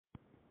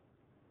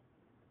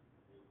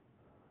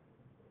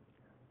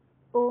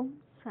ஓம்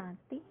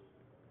சாந்தி.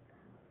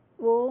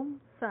 ஓம்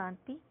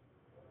சாந்தி.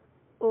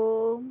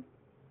 ஓம்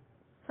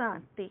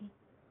சாந்தி.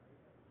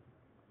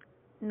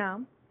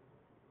 நாம்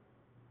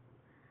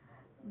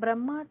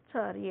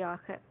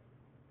பிரம்மாச்சாரியாக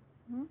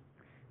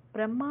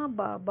பிரம்மா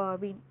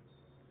பாபாவின்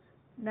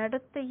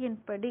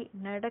நடத்தையின்படி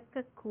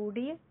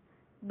நடக்கக்கூடிய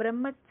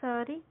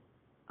பிரம்மச்சாரி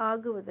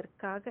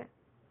ஆகுவதற்காக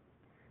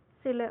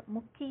சில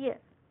முக்கிய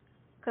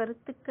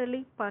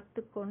கருத்துக்களை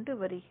பார்த்து கொண்டு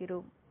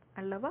வருகிறோம்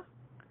அல்லவா?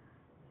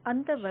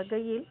 அந்த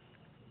வகையில்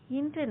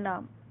இன்று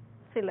நாம்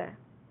சில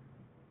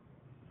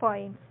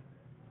பாயிண்ட்ஸ்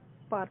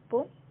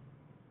பார்ப்போம்.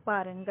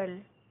 பாருங்கள்.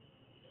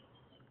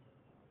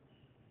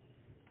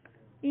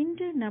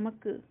 இன்று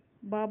நமக்கு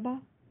பாபா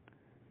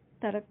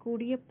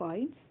தரக்கூடிய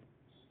பாயிண்ட்ஸ்: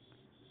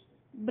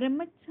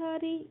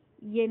 பிரம்மச்சாரி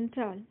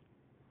என்றால்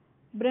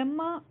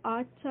பிரம்மா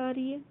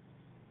ஆச்சாரிய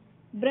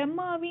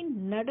பிரம்மாவின்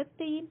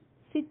நடத்தையின்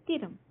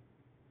சித்திரம்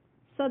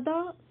சதா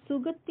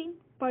சுகத்தின்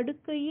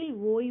படுக்கையில்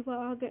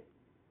ஓய்வாக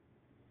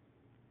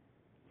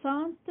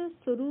சாந்த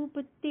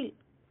சுரூபத்தில்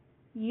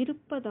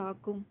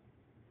இருப்பதாகும்.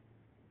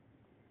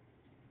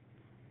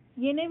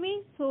 எனவே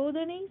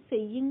சோதனை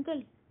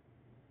செய்யுங்கள்.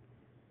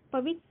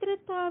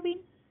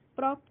 பவித்ரதாவின்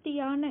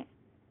பிராப்தியான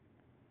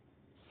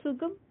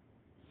சுகம்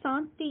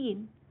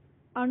சாந்தியின்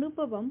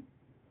அனுபவம்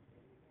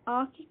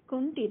ஆகிக்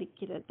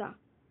கொண்டிருக்கிறதா?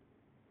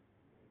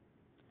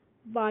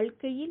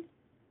 வாழ்க்கையில்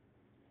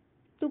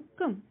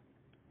துக்கம்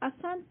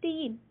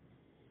அசாந்தியின்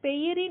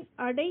பெயரின்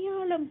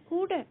அடையாளம்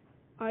கூட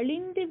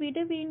அழிந்து விட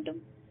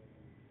வேண்டும்.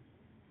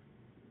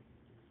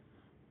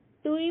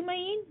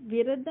 தூய்மையின்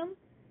விரதம்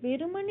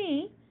வெறுமனே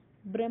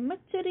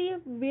பிரம்மச்சரிய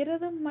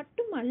விரதம்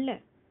மட்டும் அல்ல,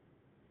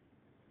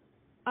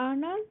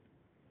 ஆனால்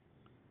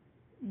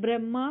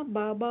பிரம்மா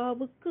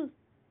பாபாவுக்கு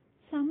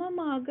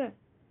சமமாக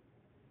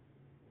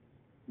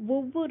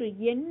ஒவ்வொரு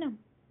எண்ணம்,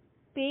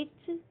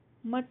 பேச்சு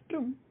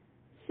மற்றும்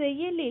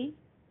செயலில்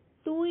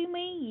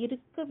தூய்மை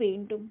இருக்க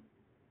வேண்டும்.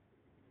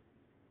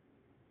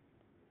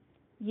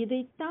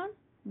 இதைத்தான்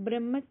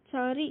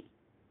பிரம்மச்சாரி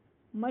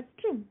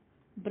மற்றும்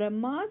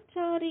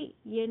பிரம்மாச்சாரி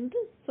என்று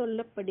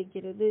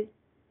சொல்லப்படுகிறது.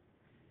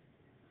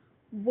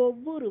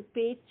 ஒவ்வொரு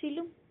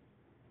பேச்சிலும்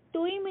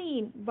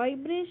தூய்மையின்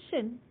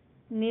வைப்ரேஷன்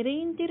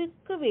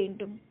நிறைந்திருக்க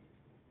வேண்டும்.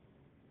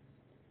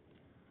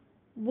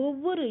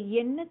 ஒவ்வொரு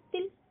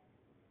எண்ணத்தில்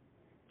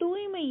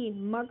தூய்மையின்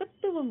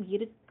மகத்துவம்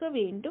இருக்க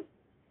வேண்டும்.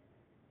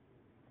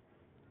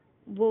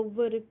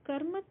 ஒவ்வொரு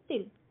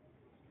கர்மத்தில்,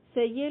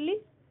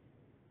 செயலில்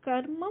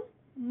கர்மம்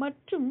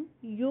மற்றும்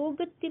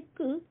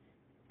யோகத்திற்கு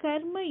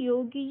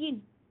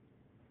கர்மயோகியின்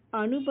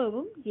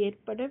அனுபவம்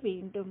ஏற்பட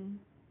வேண்டும்.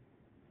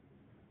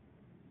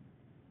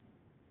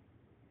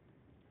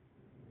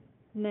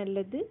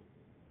 நல்லது.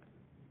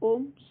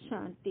 ஓம்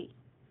சாந்தி.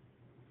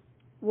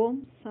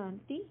 ஓம்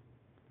சாந்தி.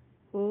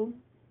 ஓம்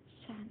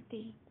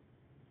சாந்தி.